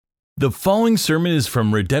The following sermon is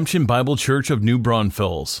from Redemption Bible Church of New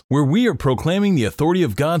Braunfels, where we are proclaiming the authority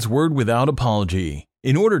of God's Word without apology,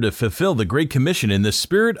 in order to fulfill the Great Commission in the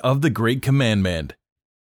spirit of the Great Commandment.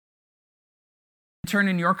 Turn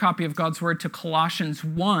in your copy of God's Word to Colossians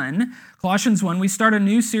 1. Colossians 1, we start a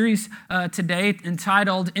new series today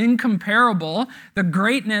entitled Incomparable, the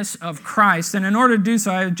Greatness of Christ. And in order to do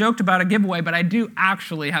so, I joked about a giveaway, but I do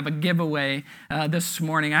actually have a giveaway this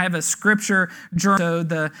morning. I have a scripture journal. So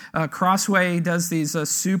the Crossway does these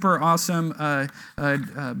super awesome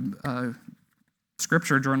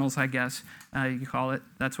scripture journals, I guess you call it.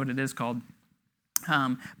 That's what it is called.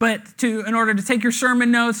 In order to take your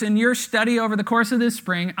sermon notes and your study over the course of this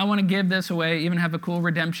spring, I want to give this away, even have a cool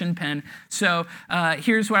redemption pen. So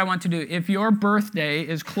here's what I want to do. If your birthday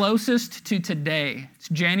is closest to today, it's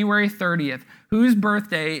January 30th, whose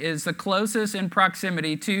birthday is the closest in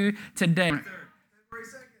proximity to today?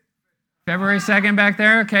 February 2nd back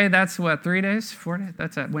there? Okay, that's what, 3 days? 4 days?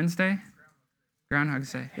 That's at Wednesday?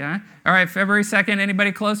 Groundhog's Day, yeah? All right, February 2nd,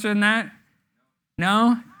 anybody closer than that?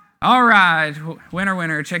 No? All right,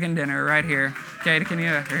 winner, chicken dinner right here. Okay, can you,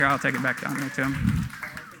 here, I'll take it back down there to him.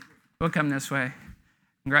 We'll come this way.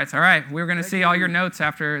 Congrats. All right, we're going to see all your notes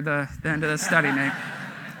after the end of the study, Nate.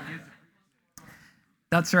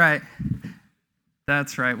 That's right.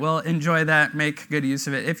 That's right. Well, enjoy that. Make good use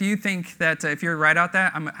of it. If you think that, if you're right out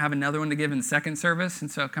that, I'm going to have another one to give in second service,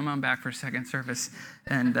 and so come on back for second service,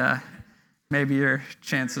 and maybe your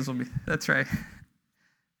chances will be, that's right.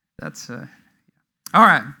 That's, all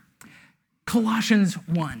right. Colossians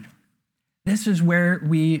 1. This is where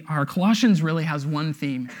we are. Colossians really has one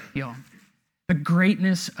theme, y'all. The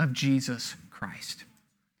greatness of Jesus Christ.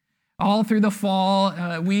 All through the fall,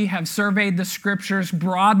 we have surveyed the scriptures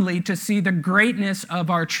broadly to see the greatness of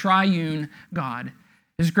our triune God.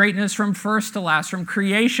 His greatness from first to last, from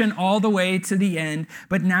creation all the way to the end.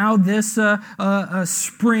 But now this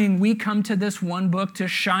spring, we come to this one book to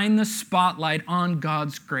shine the spotlight on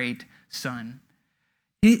God's great Son.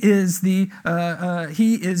 He is the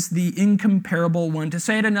incomparable one. To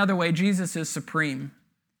say it another way, Jesus is supreme.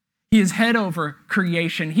 He is head over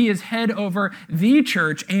creation. He is head over the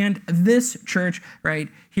church and this church right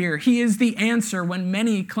here. He is the answer when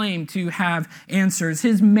many claim to have answers.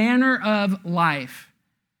 His manner of life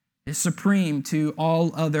is supreme to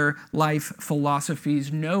all other life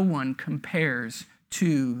philosophies. No one compares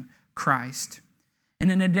to Christ.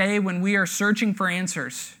 And in a day when we are searching for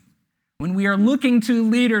answers, when we are looking to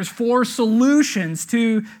leaders for solutions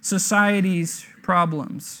to society's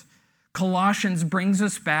problems, Colossians brings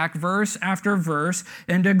us back verse after verse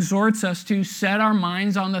and exhorts us to set our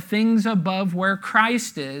minds on the things above where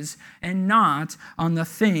Christ is and not on the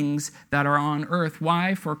things that are on earth.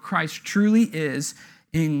 Why? For Christ truly is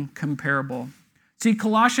incomparable. See,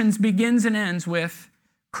 Colossians begins and ends with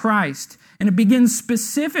Christ, and it begins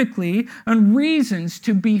specifically on reasons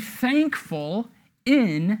to be thankful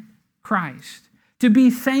in Christ, to be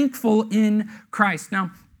thankful in Christ.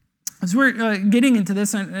 Now, as we're getting into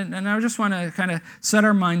this, and I just want to kind of set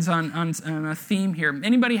our minds on a theme here.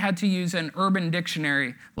 Anybody had to use an Urban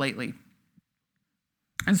Dictionary lately?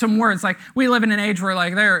 And some words, like we live in an age where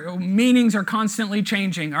like their meanings are constantly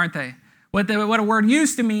changing, aren't they? What a word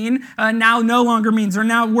used to mean now no longer means, or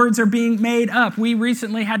now words are being made up. We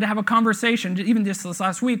recently had to have a conversation, even just this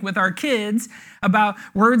last week, with our kids about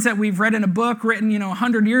words that we've read in a book written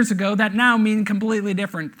 100 years ago that now mean completely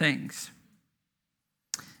different things.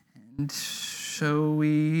 And so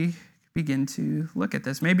we begin to look at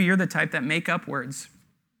this. Maybe you're the type that make up words,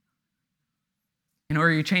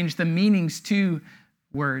 or you change the meanings to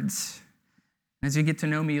words. As you get to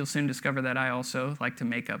know me, you'll soon discover that I also like to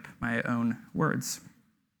make up my own words.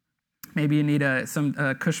 Maybe you need some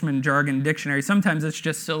Cushman jargon dictionary. Sometimes it's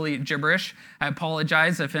just silly gibberish. I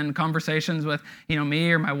apologize if in conversations with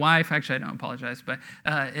me or my wife, actually I don't apologize, but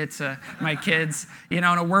it's my kids, and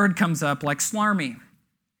a word comes up like slarmy.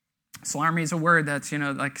 Slarmy is a word that's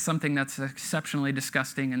like something that's exceptionally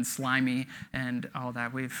disgusting and slimy and all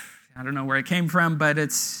that. I don't know where it came from, but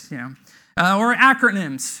it's or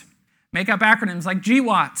acronyms. Make up acronyms like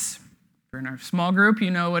GWATs. If you're in our small group,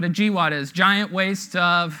 you know what a GWAT is. Giant waste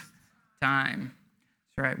of time.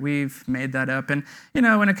 That's right, we've made that up. And,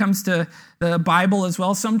 when it comes to the Bible as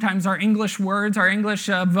well, sometimes our English words, our English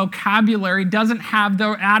vocabulary doesn't have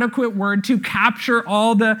the adequate word to capture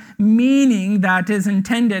all the meaning that is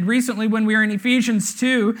intended. Recently, when we were in Ephesians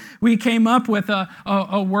 2, we came up with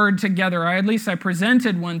a word together, or at least I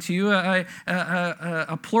presented one to you,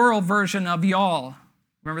 a plural version of y'all.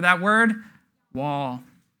 Remember that word? Wall.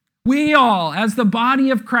 We all, as the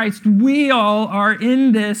body of Christ, we all are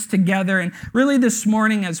in this together. And really this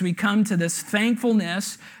morning, as we come to this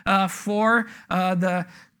thankfulness for the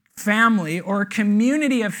family or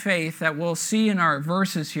community of faith that we'll see in our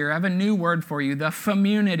verses here, I have a new word for you, the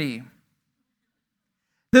community.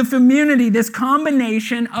 The community, this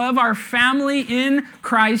combination of our family in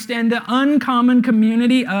Christ and the uncommon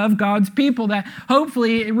community of God's people that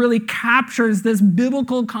hopefully it really captures this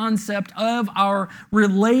biblical concept of our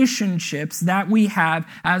relationships that we have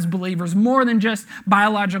as believers. More than just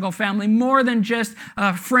biological family, more than just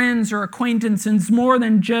friends or acquaintances, more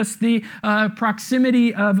than just the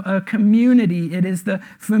proximity of a community. It is the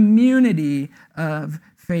community of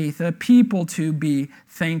faith, a people to be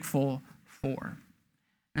thankful for.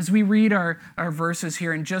 As we read our verses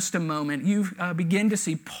here in just a moment, you begin to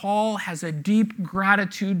see Paul has a deep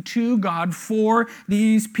gratitude to God for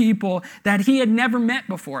these people that he had never met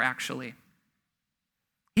before, actually.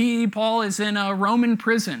 Paul is in a Roman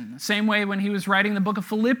prison, same way when he was writing the book of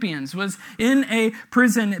Philippians, was in a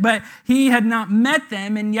prison, but he had not met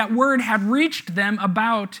them, and yet word had reached them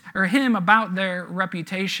about their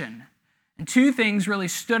reputation. And two things really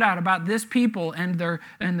stood out about this people and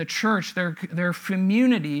the church, their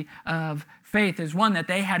community of faith is one, that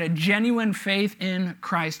they had a genuine faith in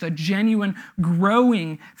Christ, a genuine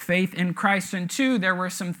growing faith in Christ. And two, there were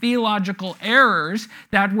some theological errors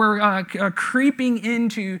that were creeping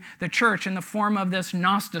into the church in the form of this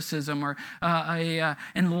Gnosticism or a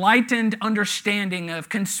enlightened understanding of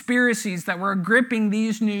conspiracies that were gripping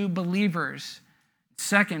these new believers.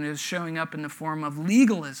 Second is showing up in the form of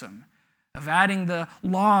legalism, of adding the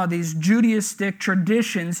law, these Judaistic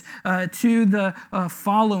traditions to the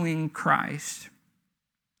following Christ.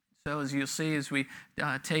 So as you'll see, as we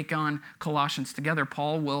take on Colossians together,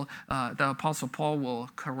 the Apostle Paul will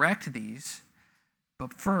correct these.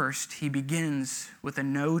 But first, he begins with a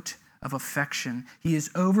note of affection. He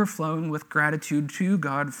is overflowing with gratitude to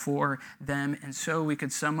God for them. And so we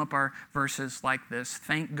could sum up our verses like this: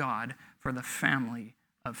 thank God for the family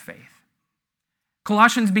of faith.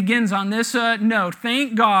 Colossians begins on this note,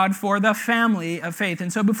 thank God for the family of faith.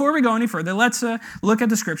 And so before we go any further, let's look at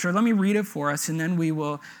the scripture. Let me read it for us, and then we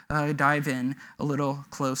will dive in a little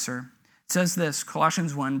closer. It says this,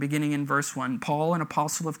 Colossians 1, beginning in verse 1, Paul, an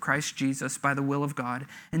apostle of Christ Jesus by the will of God,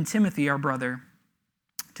 and Timothy, our brother,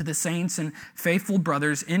 to the saints and faithful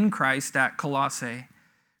brothers in Christ at Colossae,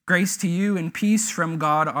 grace to you and peace from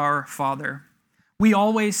God our Father. We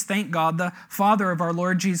always thank God, the Father of our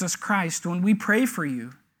Lord Jesus Christ, when we pray for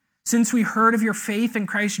you, since we heard of your faith in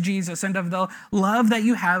Christ Jesus and of the love that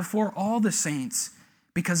you have for all the saints,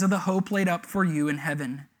 because of the hope laid up for you in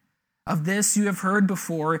heaven. Of this you have heard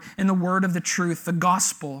before in the word of the truth, the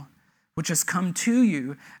gospel, which has come to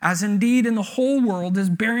you, as indeed in the whole world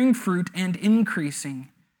is bearing fruit and increasing,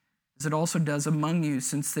 as it also does among you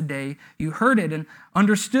since the day you heard it and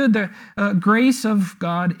understood the grace of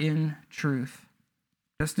God in truth.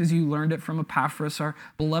 Just as you learned it from Epaphras, our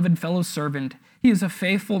beloved fellow servant, he is a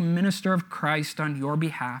faithful minister of Christ on your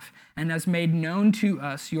behalf and has made known to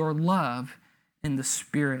us your love in the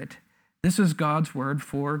Spirit. This is God's word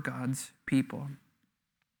for God's people.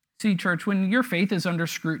 See, church, when your faith is under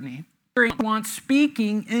scrutiny, want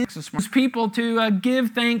speaking in people to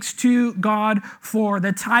give thanks to God for,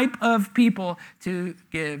 the type of people to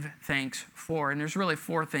give thanks for. And there's really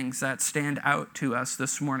four things that stand out to us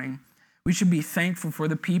this morning. We should be thankful for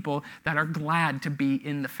the people that are glad to be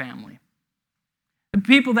in the family. The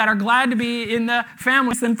people that are glad to be in the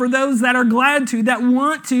family, and for those that are glad to, that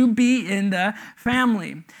want to be in the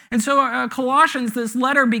family. And so Colossians, this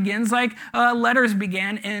letter begins like letters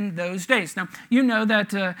began in those days. Now, you know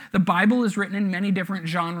that the Bible is written in many different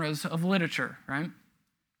genres of literature, right?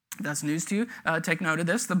 That's news to you. Take note of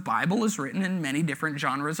this. The Bible is written in many different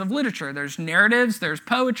genres of literature. There's narratives, there's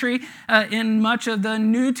poetry. In much of the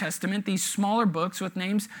New Testament, these smaller books with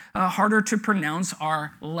names harder to pronounce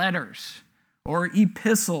are letters or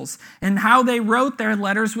epistles. And how they wrote their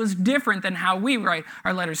letters was different than how we write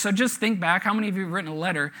our letters. So just think back. How many of you have written a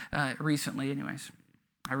letter recently anyways?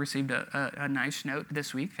 I received a nice note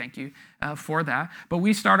this week. Thank you for that. But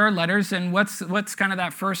we start our letters, and what's kind of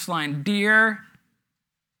that first line? Dear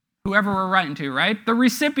whoever we're writing to, right? The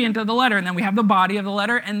recipient of the letter, and then we have the body of the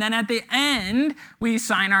letter, and then at the end, we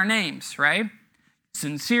sign our names, right?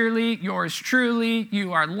 Sincerely, yours truly,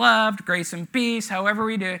 you are loved, grace and peace, however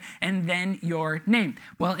we do it, and then your name.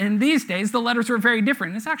 Well, in these days, the letters were very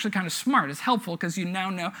different. It's actually kind of smart. It's helpful because you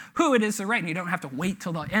now know who it is to write, and you don't have to wait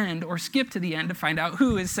till the end or skip to the end to find out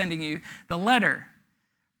who is sending you the letter.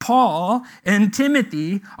 Paul and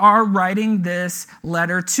Timothy are writing this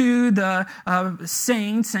letter to the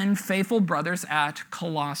saints and faithful brothers at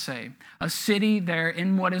Colossae, a city there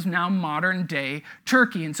in what is now modern-day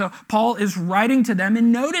Turkey. And so Paul is writing to them,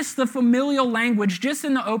 and notice the familial language just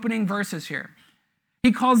in the opening verses here.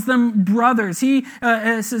 He calls them brothers. He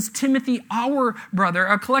says, Timothy, our brother,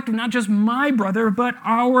 a collective, not just my brother, but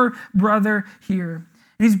our brother here.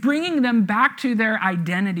 And he's bringing them back to their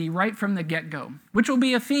identity right from the get-go, which will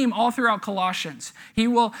be a theme all throughout Colossians. He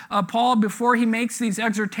will, Paul, before he makes these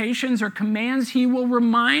exhortations or commands, he will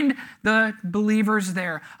remind the believers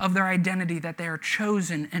there of their identity, that they are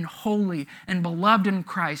chosen and holy and beloved in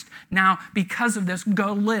Christ. Now, because of this,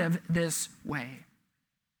 go live this way.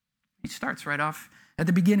 He starts right off at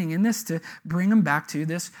the beginning in this to bring them back to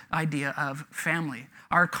this idea of family.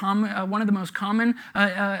 One of the most common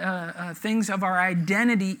things of our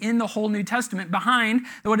identity in the whole New Testament, behind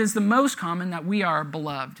what is the most common, that we are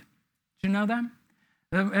beloved. Did you know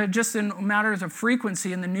that? Just in matters of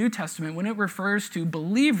frequency in the New Testament, when it refers to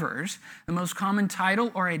believers, the most common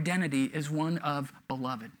title or identity is one of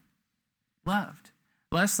beloved. Loved.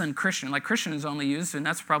 Less than Christian. Like Christian is only used, and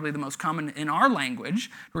that's probably the most common in our language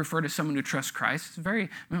to refer to someone who trusts Christ.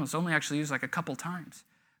 It's only actually used like a couple times.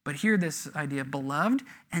 But here, this idea of beloved,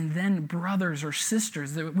 and then brothers or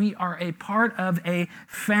sisters, that we are a part of a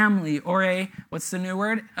family, or what's the new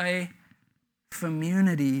word? A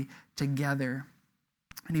community together.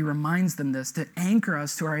 And he reminds them this to anchor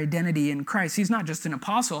us to our identity in Christ. He's not just an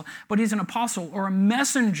apostle, but he's an apostle or a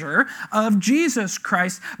messenger of Jesus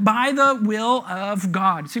Christ by the will of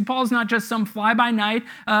God. See, Paul's not just some fly-by-night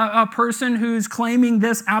a person who's claiming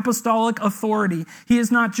this apostolic authority. He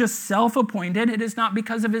is not just self-appointed. It is not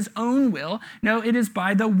because of his own will. No, it is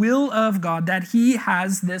by the will of God that he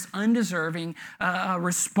has this undeserving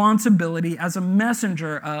responsibility as a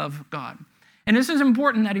messenger of God. And this is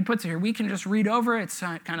important that he puts it here. We can just read over it. It's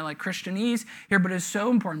kind of like Christianese here, but it's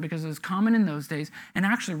so important because it was common in those days and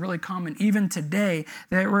actually really common even today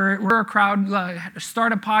that we're a crowd,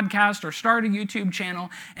 start a podcast or start a YouTube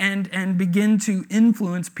channel and begin to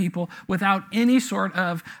influence people without any sort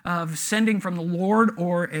of sending from the Lord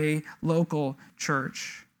or a local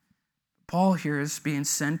church. Paul here is being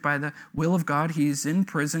sent by the will of God. He's in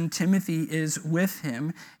prison. Timothy is with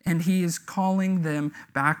him, and he is calling them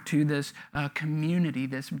back to this community,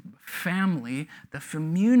 this family, the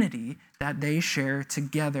community that they share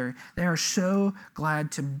together. They are so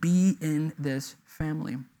glad to be in this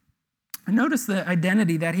family. And notice the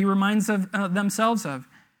identity that he reminds themselves of.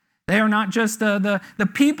 They are not just the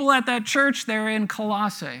people at that church there in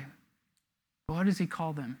Colossae. What does he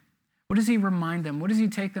call them? What does he remind them? What does he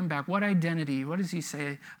take them back? What identity? What does he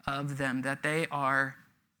say of them? That they are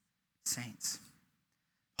saints.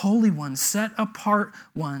 Holy ones, set apart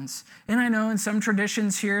ones. And I know in some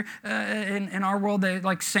traditions here in our world, they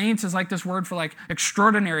like saints is like this word for like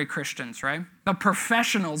extraordinary Christians, right? The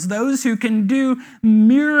professionals, those who can do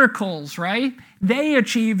miracles, right? They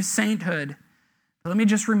achieve sainthood. But let me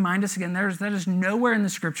just remind us again, that is nowhere in the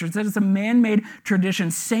scriptures. That is a man-made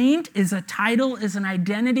tradition. Saint is a title, is an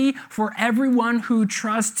identity for everyone who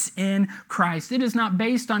trusts in Christ. It is not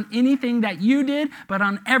based on anything that you did, but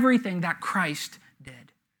on everything that Christ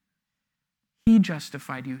did. He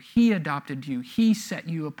justified you. He adopted you. He set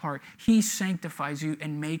you apart. He sanctifies you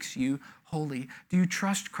and makes you holy. Do you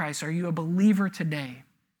trust Christ? Are you a believer today?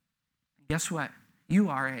 Guess what? You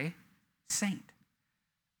are a saint.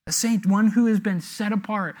 A saint, one who has been set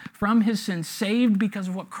apart from his sins, saved because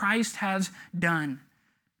of what Christ has done.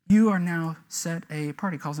 You are now set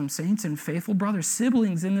apart. He calls them saints and faithful brothers,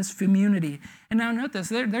 siblings in this community. And now note this,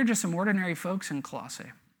 they're just some ordinary folks in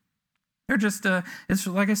Colossae. They're just, it's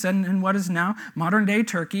like I said, in what is now modern-day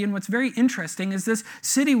Turkey. And what's very interesting is this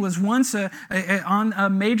city was once on a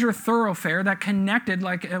major thoroughfare that connected,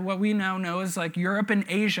 like what we now know as like Europe and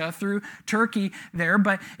Asia through Turkey there.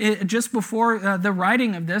 But just before the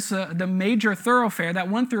writing of this, the major thoroughfare that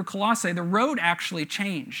went through Colossae, the road actually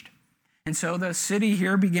changed. And so the city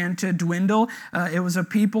here began to dwindle. It was a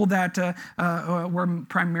people that were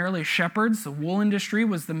primarily shepherds. The wool industry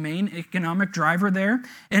was the main economic driver there.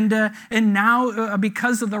 And now,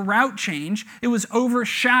 because of the route change, it was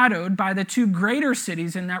overshadowed by the two greater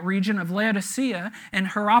cities in that region of Laodicea and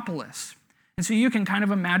Hierapolis. And so you can kind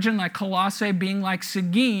of imagine like Colossae being like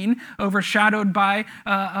Seguin, overshadowed by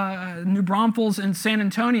New Braunfels and San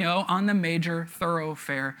Antonio on the major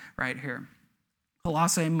thoroughfare right here.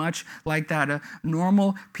 Colossae, much like that, a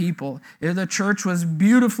normal people. The church was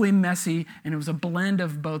beautifully messy, and it was a blend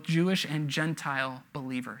of both Jewish and Gentile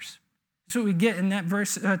believers. So we get in that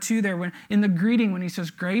verse 2 there, when in the greeting, when he says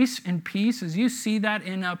grace and peace, as you see that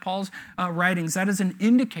in Paul's writings, that is an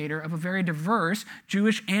indicator of a very diverse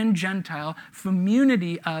Jewish and Gentile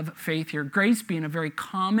community of faith here. Grace being a very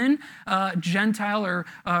common Gentile or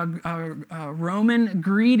Roman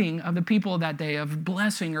greeting of the people of that day, of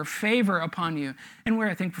blessing or favor upon you. And we're,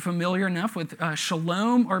 I think, familiar enough with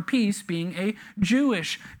shalom or peace being a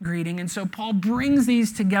Jewish greeting. And so Paul brings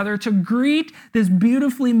these together to greet this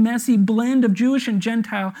beautifully messy blend of Jewish and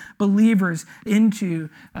Gentile believers into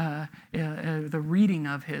the reading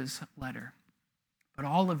of his letter. But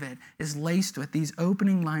all of it is laced with these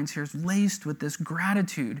opening lines here, is laced with this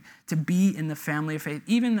gratitude to be in the family of faith,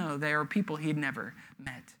 even though they are people he had never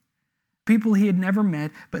met. People he had never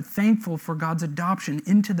met, but thankful for God's adoption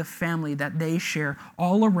into the family that they share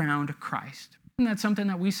all around Christ. Isn't that something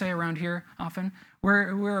that we say around here often?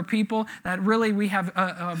 We're a people that really, we have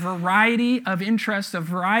a variety of interests, a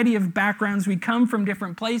variety of backgrounds. We come from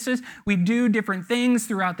different places. We do different things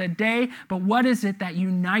throughout the day. But what is it that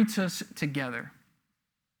unites us together?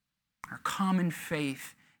 Our common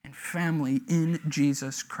faith and family in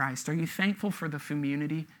Jesus Christ. Are you thankful for the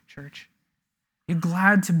community, church? You're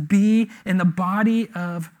glad to be in the body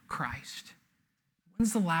of Christ.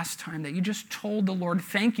 When's the last time that you just told the Lord,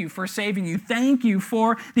 thank you for saving you. Thank you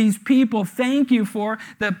for these people. Thank you for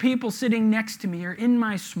the people sitting next to me or in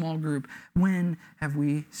my small group. When have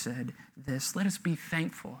we said this? Let us be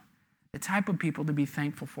thankful. The type of people to be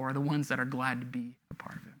thankful for are the ones that are glad to be a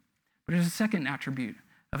part of it. But there's a second attribute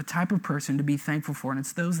of a type of person to be thankful for, and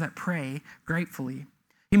it's those that pray gratefully.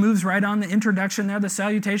 He moves right on the introduction there, the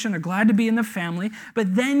salutation. They're glad to be in the family.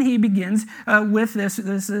 But then he begins with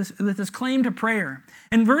this claim to prayer.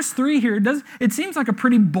 In verse 3 here, it seems like a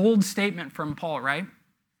pretty bold statement from Paul, right?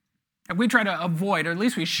 We try to avoid, or at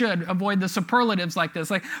least we should, avoid the superlatives like this.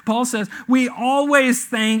 Like Paul says, we always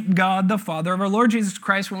thank God the Father of our Lord Jesus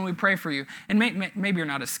Christ when we pray for you. And maybe you're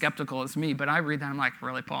not as skeptical as me, but I read that, I'm like,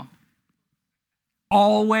 really, Paul?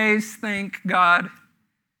 Always thank God.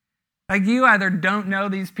 Like you either don't know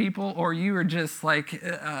these people or you are just like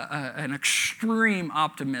an extreme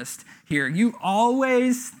optimist here. You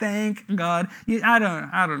always thank God. I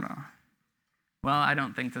don't know. Well, I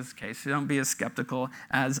don't think this is the case. Don't be as skeptical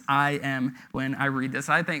as I am when I read this.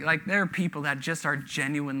 I think like there are people that just are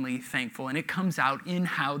genuinely thankful, and it comes out in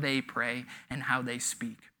how they pray and how they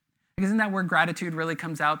speak. Isn't that where gratitude really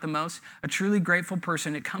comes out the most? A truly grateful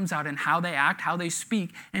person, it comes out in how they act, how they speak,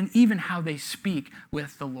 and even how they speak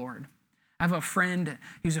with the Lord. I have a friend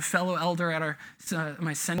who's a fellow elder at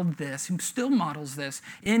my center. He still models this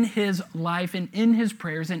in his life and in his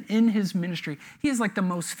prayers and in his ministry. He is like the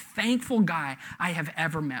most thankful guy I have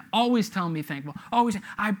ever met. Always telling me thankful. Always,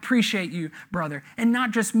 I appreciate you, brother. And not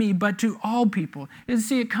just me, but to all people. To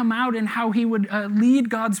see it come out in how he would lead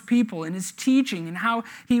God's people in his teaching and how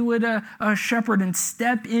he would shepherd and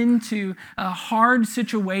step into hard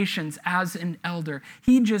situations as an elder.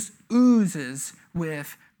 He just oozes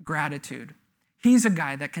with gratitude. He's a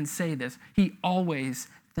guy that can say this. He always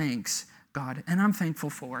thanks God, and I'm thankful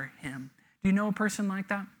for him. Do you know a person like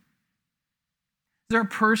that? Is there a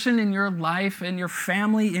person in your life, in your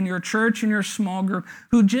family, in your church, in your small group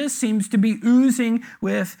who just seems to be oozing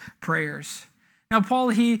with prayers? Now, Paul,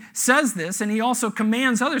 he says this, and he also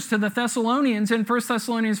commands others to the Thessalonians in 1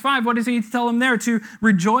 Thessalonians 5. What does he tell them there? To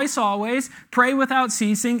rejoice always, pray without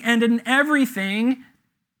ceasing, and in everything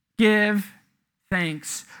give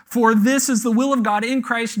thanks. For this is the will of God in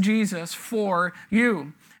Christ Jesus for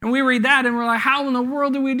you. And we read that and we're like, how in the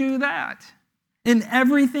world do we do that? In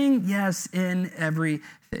everything? Yes, in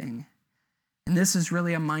everything. And this is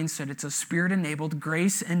really a mindset. It's a spirit-enabled,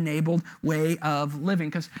 grace-enabled way of living.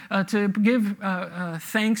 Because to give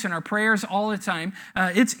thanks in our prayers all the time,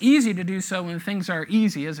 it's easy to do so when things are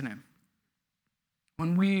easy, isn't it?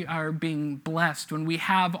 When we are being blessed, when we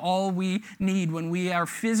have all we need, when we are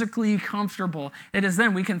physically comfortable, it is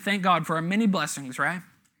then we can thank God for our many blessings, right?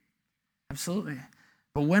 Absolutely.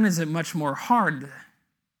 But when is it much more hard?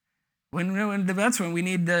 That's when we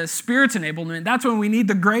need the Spirit's enablement. That's when we need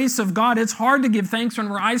the grace of God. It's hard to give thanks when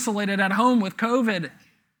we're isolated at home with COVID.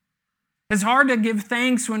 It's hard to give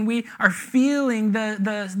thanks when we are feeling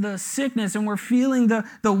the sickness and we're feeling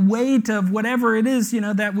the weight of whatever it is,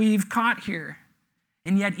 that we've caught here.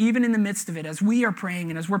 And yet, even in the midst of it, as we are praying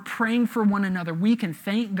and as we're praying for one another, we can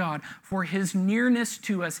thank God for his nearness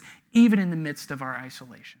to us, even in the midst of our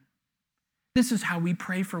isolation. This is how we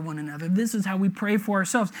pray for one another. This is how we pray for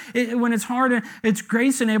ourselves. When it's hard, it's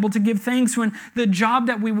grace-enabled to give thanks when the job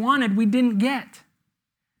that we wanted, we didn't get.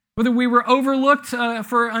 Whether we were overlooked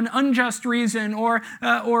for an unjust reason or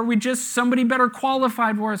we just somebody better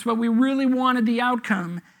qualified for us, but we really wanted the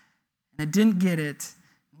outcome. and it didn't get it,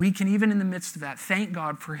 we can, even in the midst of that, thank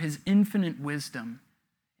God for his infinite wisdom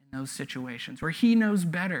in those situations where he knows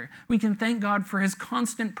better. We can thank God for his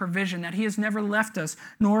constant provision, that he has never left us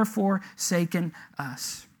nor forsaken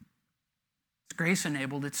us. It's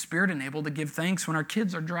grace-enabled, it's spirit-enabled to give thanks when our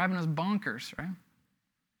kids are driving us bonkers, right?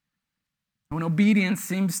 When obedience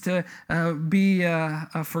seems to be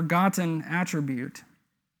a forgotten attribute.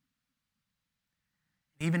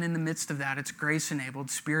 Even in the midst of that, it's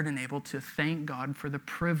grace-enabled, spirit-enabled to thank God for the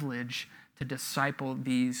privilege to disciple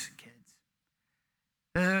these kids.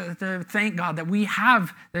 To thank God that we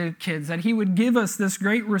have the kids, that he would give us this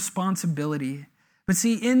great responsibility. But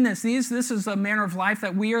see, in this is a manner of life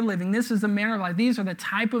that we are living. This is the manner of life. These are the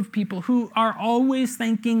type of people who are always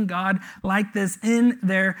thanking God like this in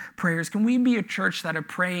their prayers. Can we be a church that are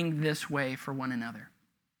praying this way for one another?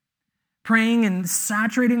 Praying and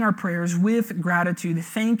saturating our prayers with gratitude,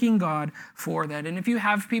 thanking God for that. And if you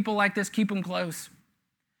have people like this, keep them close.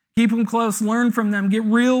 Keep them close, learn from them, get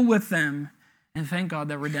real with them. And thank God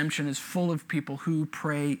that Redemption is full of people who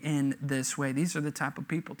pray in this way. These are the type of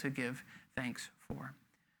people to give thanks for.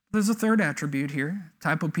 There's a third attribute here,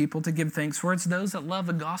 type of people to give thanks for. It's those that love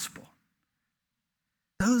the gospel.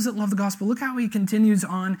 Those that love the gospel. Look how he continues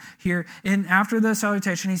on here. And after the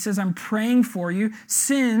salutation, he says, I'm praying for you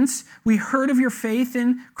since we heard of your faith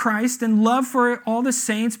in Christ and love for all the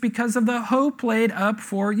saints because of the hope laid up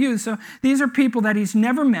for you. So these are people that he's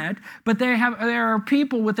never met, but there are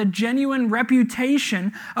people with a genuine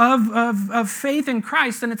reputation of faith in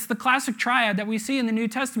Christ. And it's the classic triad that we see in the New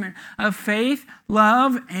Testament of faith,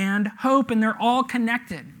 love, and hope. And they're all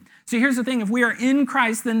connected. So here's the thing, if we are in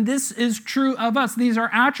Christ, then this is true of us. These are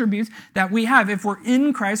attributes that we have. If we're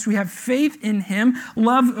in Christ, we have faith in him,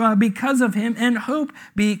 love because of him, and hope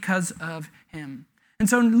because of him. And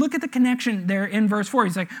so look at the connection there in verse 4.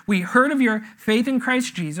 He's like, we heard of your faith in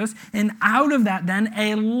Christ Jesus, and out of that then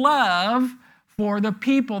a love for the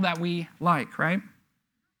people that we like, right?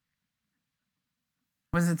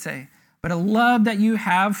 What does it say? But a love that you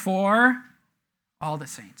have for all the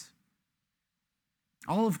saints.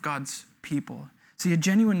 All of God's people. See, a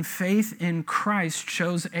genuine faith in Christ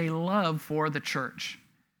shows a love for the church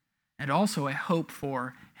and also a hope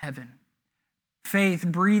for heaven. Faith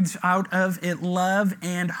breeds out of it love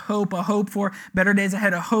and hope, a hope for better days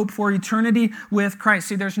ahead, a hope for eternity with Christ.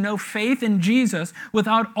 See, there's no faith in Jesus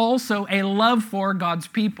without also a love for God's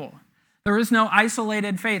people. There is no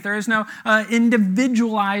isolated faith. There is no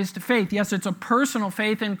individualized faith. Yes, it's a personal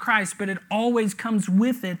faith in Christ, but it always comes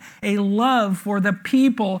with it a love for the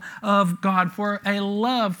people of God, for a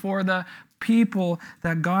love for the people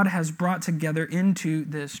that God has brought together into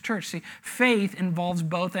this church. See, faith involves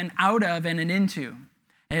both an out of and an into.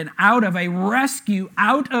 And out of a rescue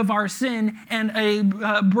out of our sin and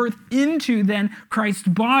a birth into then Christ's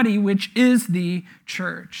body, which is the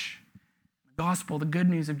church. Gospel, the good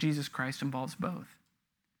news of Jesus Christ, involves both.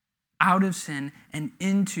 Out of sin and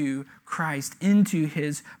into Christ, into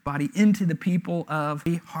his body, into the people of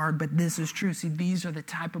the heart. But this is true. See, these are the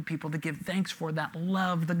type of people to give thanks for that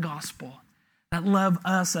love the gospel, that love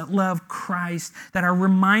us, that love Christ, that are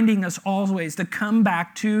reminding us always to come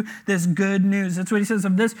back to this good news. That's what he says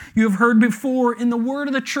of this. You have heard before in the word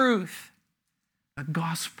of the truth, the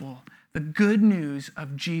gospel, the good news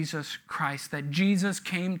of Jesus Christ, that Jesus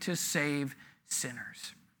came to save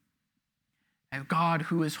sinners. A God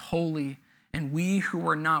who is holy, and we who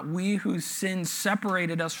are not, we whose sins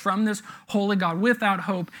separated us from this holy God without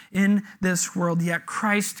hope in this world, yet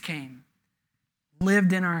Christ came,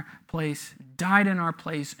 lived in our place, died in our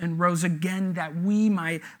place, and rose again that we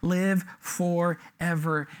might live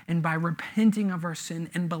forever. And by repenting of our sin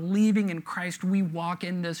and believing in Christ, we walk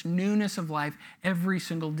in this newness of life every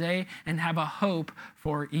single day and have a hope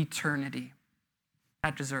for eternity.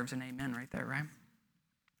 That deserves an amen right there, right?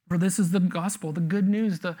 For this is the gospel, the good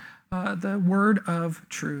news, the word of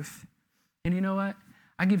truth. And you know what?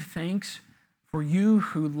 I give thanks for you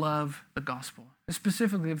who love the gospel. I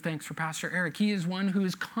specifically give thanks for Pastor Eric. He is one who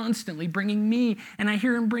is constantly bringing me, and I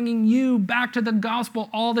hear him bringing you back to the gospel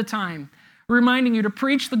all the time, reminding you to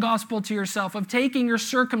preach the gospel to yourself, of taking your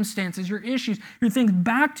circumstances, your issues, your things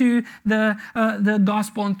back to the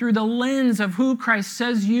gospel and through the lens of who Christ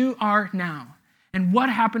says you are now and what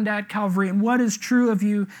happened at Calvary and what is true of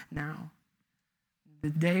you now. The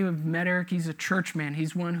day we've met Eric, he's a church man.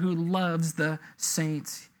 He's one who loves the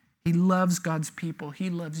saints. He loves God's people. He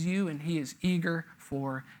loves you, and he is eager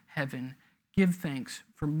for heaven. Give thanks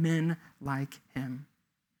for men like him.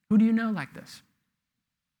 Who do you know like this?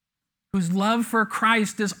 Whose love for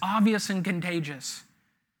Christ is obvious and contagious.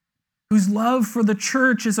 whose love for the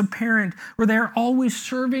church is apparent, where they are always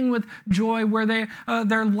serving with joy, where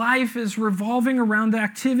their life is revolving around the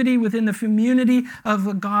activity within the community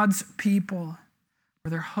of God's people, where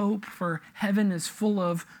their hope for heaven is full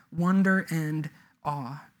of wonder and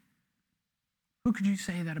awe. Who could you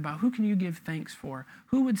say that about? Who can you give thanks for?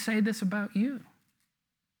 Who would say this about you?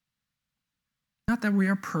 Not that we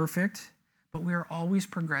are perfect, but we are always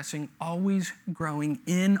progressing, always growing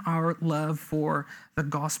in our love for the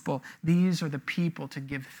gospel. These are the people to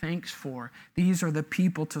give thanks for. These are the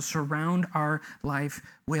people to surround our life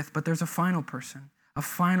with. But there's a final person, a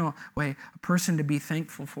final way, a person to be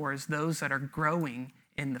thankful for is those that are growing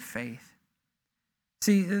in the faith.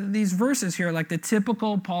 See, these verses here are like the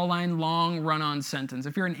typical Pauline long run-on sentence.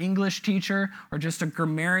 If you're an English teacher or just a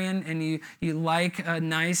grammarian and you like a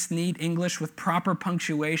nice, neat English with proper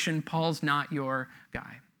punctuation, Paul's not your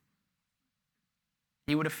guy.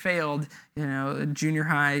 He would have failed, junior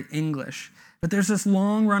high English. But there's this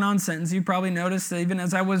long run-on sentence. You probably noticed, even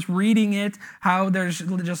as I was reading it, how there's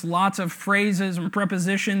just lots of phrases and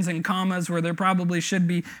prepositions and commas where there probably should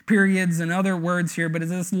be periods and other words here. But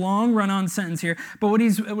it's this long run-on sentence here. But what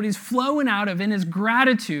he's flowing out of in his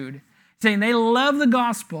gratitude, saying they love the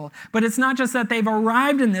gospel, but it's not just that they've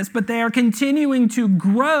arrived in this, but they are continuing to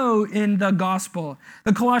grow in the gospel.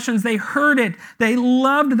 The Colossians, they heard it, they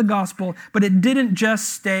loved the gospel, but it didn't just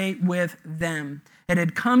stay with them. It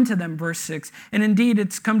had come to them, verse 6, and indeed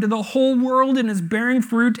it's come to the whole world and is bearing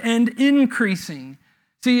fruit and increasing.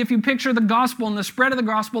 See, if you picture the gospel and the spread of the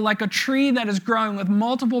gospel like a tree that is growing with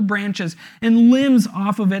multiple branches and limbs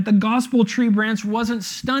off of it, the gospel tree branch wasn't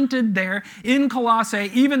stunted there in Colossae,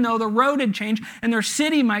 even though the road had changed and their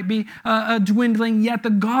city might be dwindling, yet the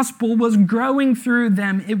gospel was growing through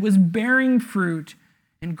them. It was bearing fruit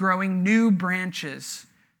and growing new branches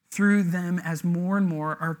through them as more and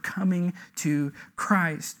more are coming to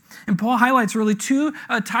Christ. And Paul highlights really two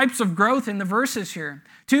types of growth in the verses here.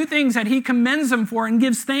 Two things that he commends them for and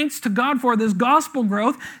gives thanks to God for: this gospel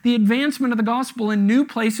growth, the advancement of the gospel in new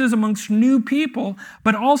places amongst new people,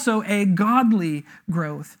 but also a godly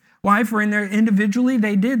growth. Why? For in there individually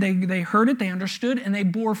they heard it, they understood, and they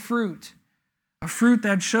bore fruit. A fruit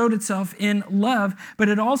that showed itself in love, but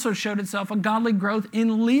it also showed itself a godly growth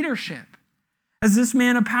in leadership. As this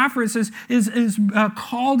man Epaphras is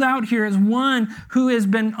called out here as one who has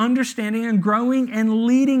been understanding and growing and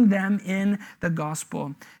leading them in the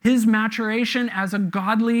gospel. His maturation as a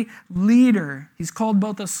godly leader. He's called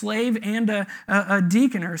both a slave and a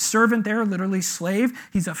deacon, or a servant there, literally slave.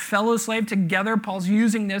 He's a fellow slave together. Paul's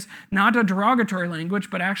using this, not a derogatory language,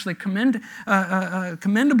 but actually commendable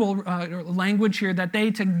language here, that they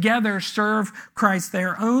together serve Christ. They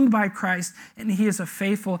are owned by Christ, and he is a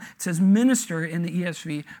faithful, it says minister in the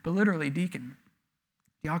ESV, but literally deacon,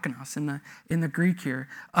 diakonos in the Greek here,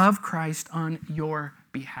 of Christ on your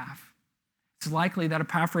behalf. It's likely that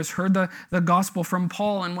Epaphras heard the gospel from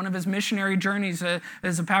Paul in one of his missionary journeys,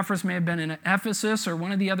 as Epaphras may have been in Ephesus or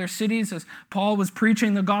one of the other cities. As Paul was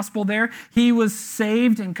preaching the gospel there, he was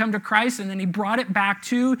saved and come to Christ, and then he brought it back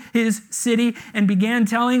to his city and began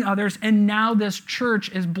telling others, and now this church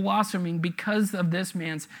is blossoming because of this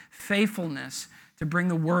man's faithfulness to bring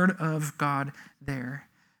the word of God there.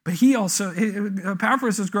 But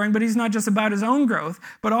Epaphras is growing, but he's not just about his own growth,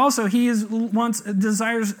 but also he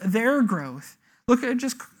desires their growth. Look,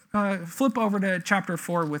 just flip over to chapter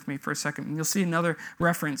 4 with me for a second, and you'll see another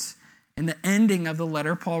reference. In the ending of the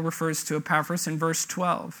letter, Paul refers to Epaphras in verse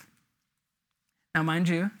 12. Now, mind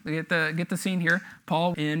you, get the scene here.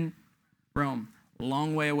 Paul in Rome, a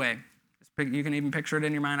long way away. You can even picture it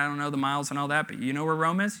in your mind. I don't know the miles and all that, but you know where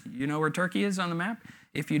Rome is? You know where Turkey is on the map?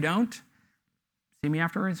 If you don't, see me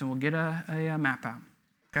afterwards and we'll get a map out.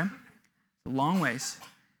 Okay? It's a long ways.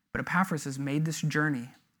 But Epaphras has made this journey.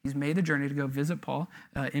 He's made the journey to go visit Paul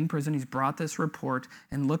in prison. He's brought this report,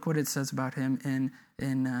 and look what it says about him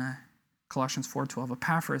in Colossians 4:12.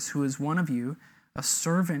 Epaphras, who is one of you, a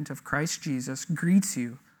servant of Christ Jesus, greets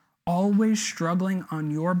you, always struggling on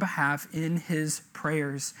your behalf in his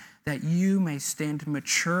prayers, that you may stand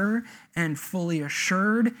mature and fully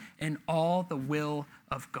assured in all the will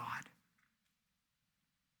of God.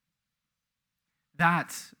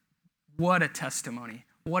 That's what a testimony,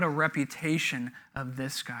 what a reputation of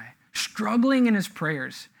this guy. Struggling in his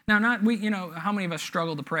prayers. Now, how many of us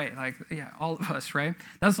struggle to pray? All of us, right?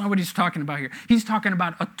 That's not what he's talking about here. He's talking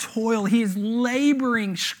about a toil. He is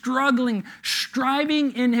laboring, struggling,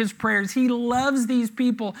 striving in his prayers. He loves these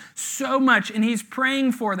people so much, and he's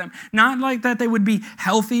praying for them. Not like that they would be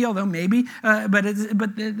healthy, although maybe, but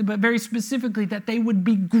very specifically that they would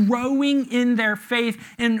be growing in their faith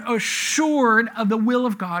and assured of the will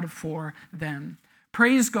of God for them.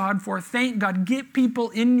 Praise God for, thank God. Get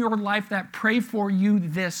people in your life that pray for you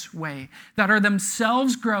this way, that are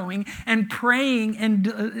themselves growing and praying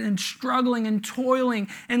and struggling and toiling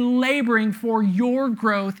and laboring for your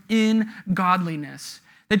growth in godliness.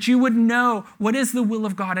 That you would know what is the will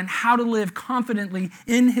of God and how to live confidently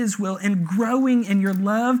in His will and growing in your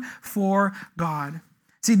love for God.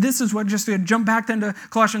 See, this is what, just to jump back then to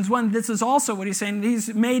Colossians 1, this is also what he's saying.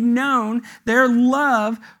 He's made known their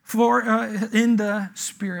love for in the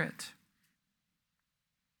Spirit.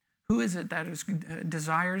 Who is it that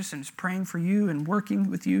desires and is praying for you and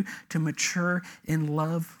working with you to mature in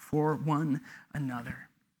love for one another?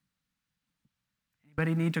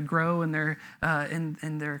 Anybody need to grow in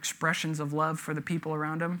their expressions of love for the people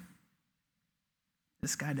around them?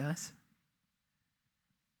 This guy does.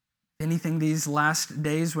 Anything these last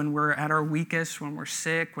days when we're at our weakest, when we're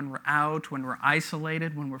sick, when we're out, when we're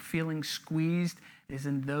isolated, when we're feeling squeezed, it is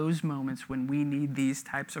in those moments when we need these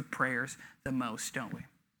types of prayers the most, don't we?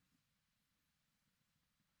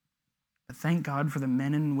 But thank God for the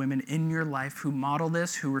men and women in your life who model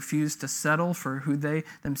this, who refuse to settle for who they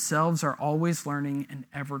themselves are, always learning and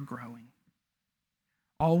ever growing.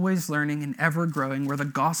 Always learning and ever growing, where the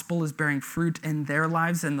gospel is bearing fruit in their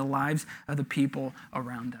lives and the lives of the people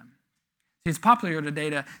around them. See, it's popular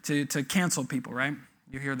today to cancel people, right?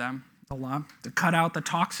 You hear them a lot. To cut out the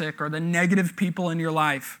toxic or the negative people in your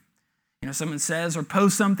life. You know, someone says or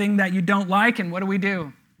posts something that you don't like, and what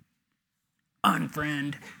do?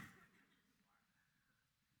 Unfriend.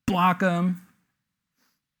 Block them.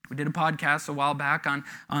 We did a podcast a while back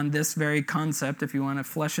on this very concept, if you want to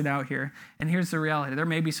flesh it out here. And here's the reality. There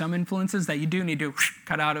may be some influences that you do need to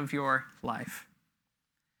cut out of your life.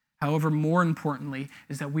 However, more importantly,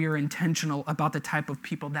 is that we are intentional about the type of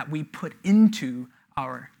people that we put into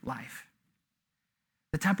our life.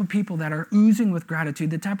 The type of people that are oozing with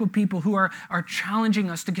gratitude, the type of people who are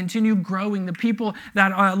challenging us to continue growing, the people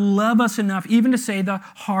that love us enough even to say the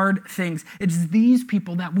hard things. It's these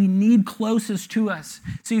people that we need closest to us.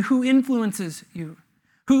 See, who influences you?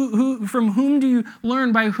 From whom do you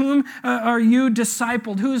learn? By whom are you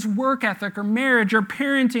discipled? Whose work ethic or marriage or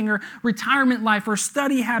parenting or retirement life or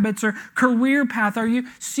study habits or career path are you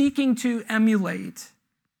seeking to emulate?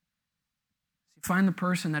 Find the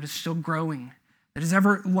person that is still growing, that is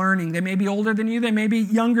ever learning. They may be older than you, they may be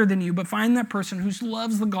younger than you, but find that person who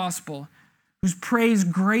loves the gospel, who's prays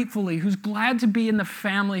gratefully, who's glad to be in the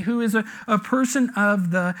family, who is a person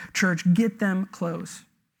of the church. Get them close.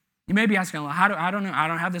 You may be asking, well, I don't know. I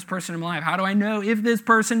don't have this person in my life. How do I know if this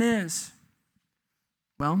person is?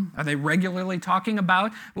 Well, are they regularly talking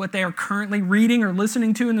about what they are currently reading or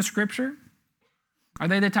listening to in the Scripture? Are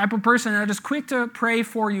they the type of person that is quick to pray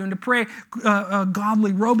for you and to pray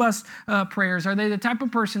godly, robust prayers? Are they the type of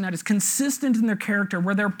person that is consistent in their character,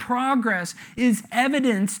 where their progress is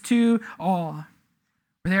evident to all?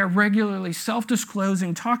 They are regularly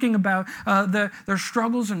self-disclosing, talking about their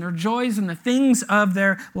struggles and their joys and the things of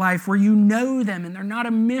their life, where you know them and they're not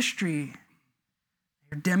a mystery.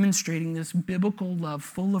 They're demonstrating this biblical love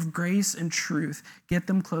full of grace and truth. Get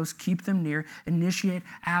them close, keep them near, initiate,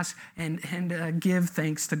 ask, and give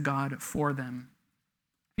thanks to God for them.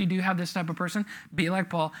 If you do have this type of person, be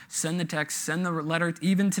like Paul, send the text, send the letter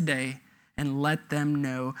even today, and let them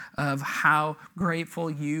know of how grateful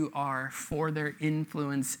you are for their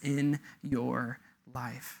influence in your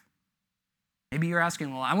life. Maybe you're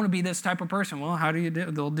asking, well, I want to be this type of person. Well, how do you do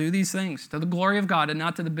it? They'll do these things to the glory of God and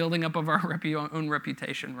not to the building up of our own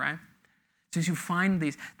reputation, right? So as you find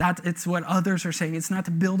these, it's what others are saying. It's not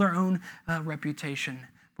to build our own reputation,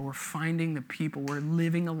 but we're finding the people. We're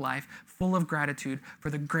living a life full of gratitude for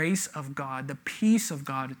the grace of God, the peace of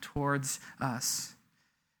God towards us.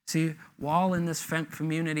 See, we're all in this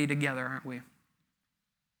community together, aren't we?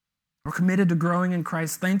 We're committed to growing in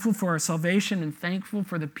Christ, thankful for our salvation and thankful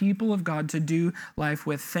for the people of God to do life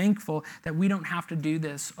with, thankful that we don't have to do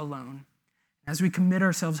this alone. As we commit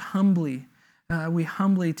ourselves humbly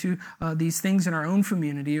to these things in our own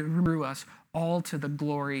community, through us, all to the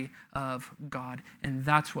glory of God. And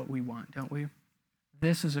that's what we want, don't we?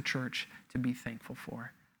 This is a church to be thankful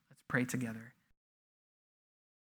for. Let's pray together.